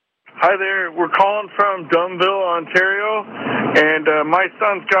Hi there. We're calling from Dunnville, Ontario, and my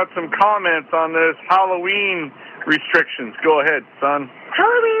son's got some comments on this Halloween restrictions. Go ahead, son.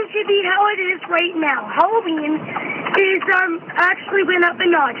 Halloween should be how it is right now. Halloween is actually went up a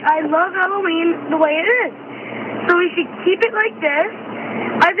notch. I love Halloween the way it is. So we should keep it like this.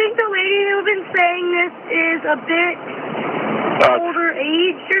 I think the lady who's been saying this is a bit older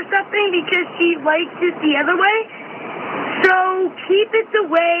age or something because she likes it the other way. So keep it the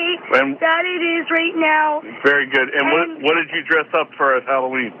way that it is right now. Very good. And what did you dress up for as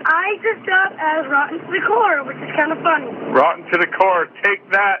Halloween? I dressed up as Rotten to the Core, which is kind of funny. Rotten to the Core. Take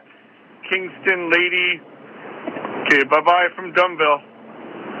that, Kingston lady. Okay, bye-bye from Dunnville.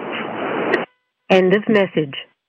 End of message.